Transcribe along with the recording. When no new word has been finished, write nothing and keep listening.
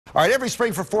All right, every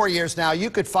spring for 4 years now, you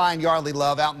could find Yardley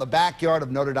Love out in the backyard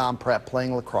of Notre Dame Prep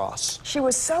playing lacrosse. She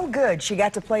was so good. She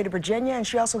got to play to Virginia, and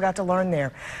she also got to learn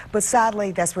there. But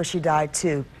sadly, that's where she died,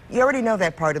 too. You already know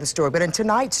that part of the story. But in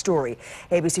tonight's story,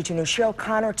 ABC 2 News' Cheryl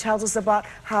Connor tells us about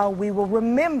how we will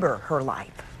remember her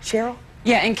life. Cheryl?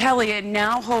 Yeah, and Kelly, it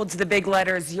now holds the big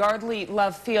letters Yardley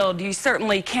Love Field. You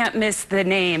certainly can't miss the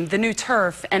name, the new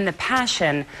turf, and the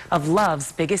passion of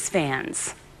Love's biggest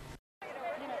fans.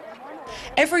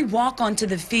 Every walk onto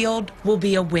the field will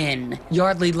be a win.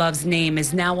 Yardley Love's name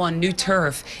is now on new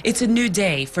turf. It's a new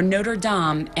day for Notre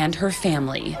Dame and her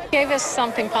family. It gave us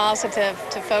something positive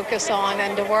to focus on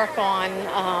and to work on.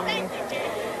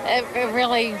 It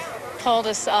really pulled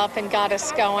us up and got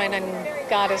us going and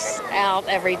got us out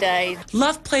every day.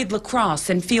 Love played lacrosse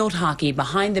and field hockey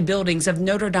behind the buildings of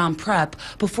Notre Dame Prep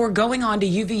before going on to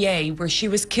UVA, where she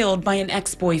was killed by an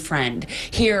ex-boyfriend.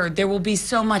 Here, there will be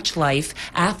so much life.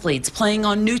 Athletes playing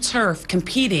on new turf,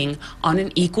 competing on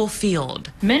an equal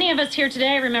field. Many of us here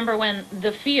today remember when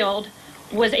the field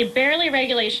was a barely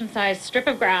regulation-sized strip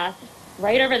of grass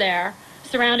right over there,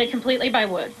 surrounded completely by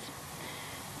woods.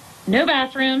 No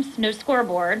bathrooms, no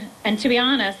scoreboard, and to be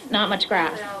honest, not much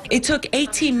grass. It took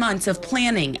 18 months of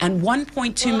planning and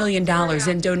 $1.2 million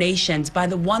in donations by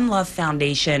the One Love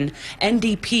Foundation,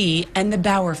 NDP, and the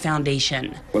Bauer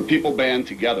Foundation. When people band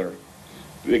together,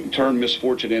 they can turn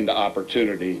misfortune into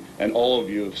opportunity, and all of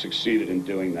you have succeeded in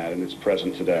doing that, and it's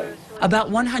present today.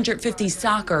 About 150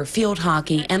 soccer, field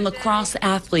hockey, and lacrosse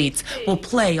athletes will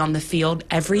play on the field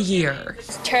every year.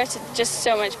 Turf is just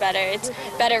so much better. It's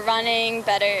better running,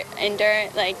 better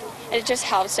endurance, it just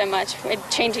helps so much with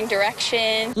changing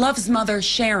direction. Love's mother,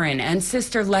 Sharon, and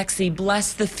sister Lexi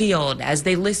bless the field as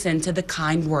they listen to the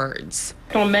kind words.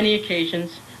 On many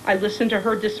occasions, I listened to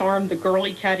her disarm the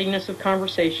girly cattiness of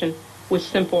conversation with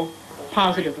simple,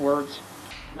 positive words.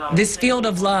 This field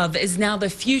of love is now the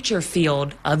future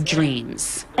field of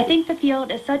dreams. I think the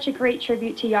field is such a great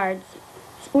tribute to Yards.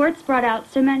 Sports brought out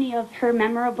so many of her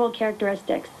memorable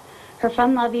characteristics: her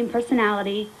fun-loving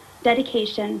personality,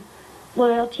 dedication,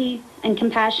 loyalty, and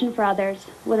compassion for others,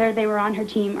 whether they were on her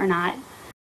team or not.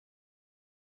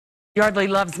 Yardley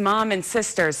Love's mom and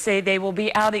sisters say they will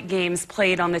be out at games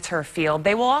played on the turf field.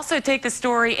 They will also take the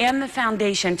story and the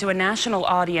foundation to a national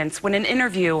audience when an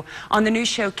interview on the new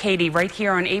show Katie, right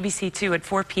here on ABC 2 at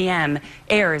 4 p.m.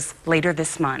 airs later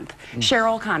this month.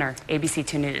 Cheryl Connor, ABC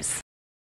 2 News.